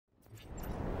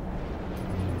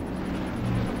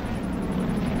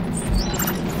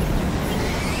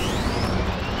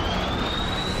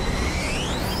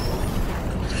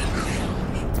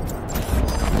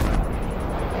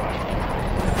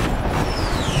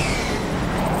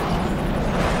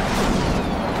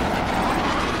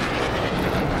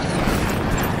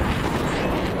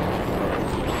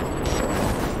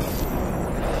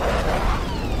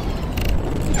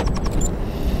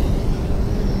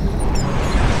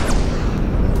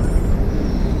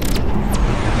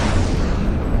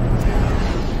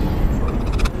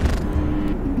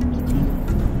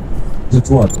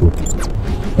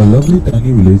Jitwarpur, a lovely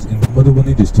tiny village in the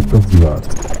Madhubani district of Bihar.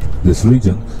 This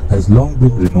region has long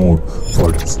been renowned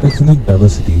for its ethnic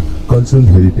diversity, cultural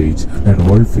heritage, and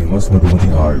world-famous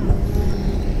Madhubani art.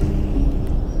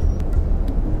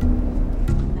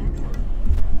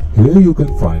 Here you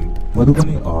can find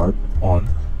Madhubani art on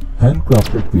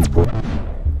handcrafted paper,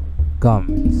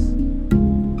 garments,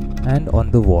 and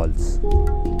on the walls.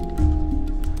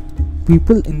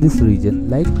 People in this region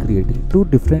like creating two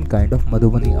different kinds of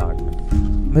Madhubani art.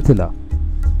 Mithila,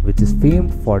 which is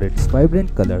famed for its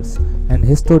vibrant colors and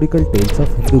historical tales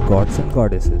of Hindu gods and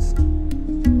goddesses,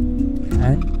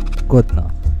 and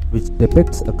Kodna, which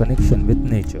depicts a connection with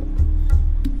nature.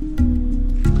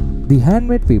 The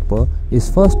handmade paper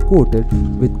is first coated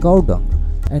with cow dung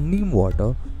and neem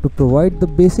water to provide the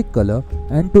basic color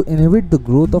and to inhibit the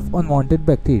growth of unwanted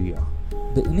bacteria.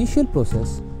 The initial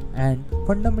process and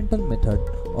fundamental method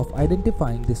of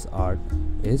identifying this art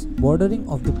is bordering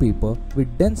of the paper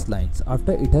with dense lines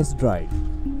after it has dried.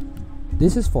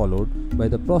 This is followed by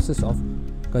the process of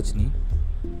kachni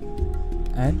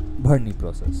and bharni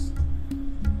process.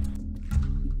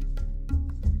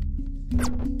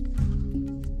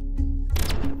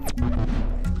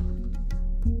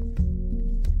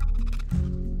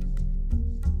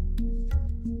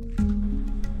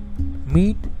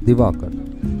 Meet Divakar.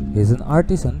 He is an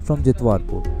artisan from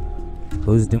Jitwarpur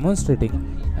who is demonstrating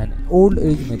an old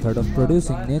age method of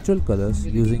producing natural colors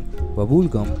using bubble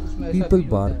gum, people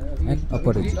bark and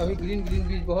aparici. अभी green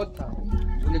बीज बहुत था,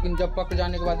 लेकिन जब पक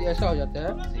जाने के बाद ऐसा हो जाता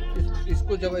है।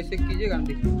 इसको जब ऐसे कीजिएगा ना,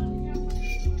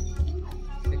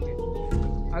 देखिए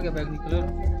आगे बैगनी कलर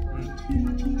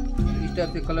इस टाइप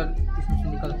से कलर इसमें से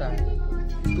निकलता है।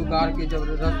 इसको गाड़ के जब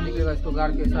रस निकलेगा, इसको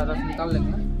गाड़ के ऐसा रस निकाल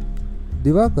लेंगे।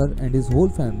 Divakar and his whole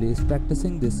family is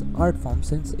practicing this art form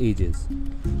since ages.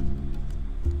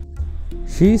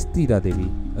 She is Tira Devi,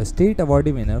 a state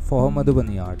awardee winner for her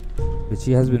Madhubani art, which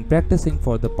she has been practicing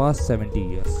for the past 70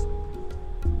 years.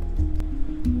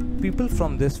 People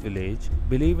from this village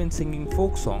believe in singing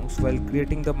folk songs while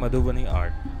creating the Madhubani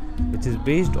art, which is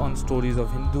based on stories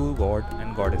of Hindu god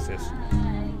and goddesses.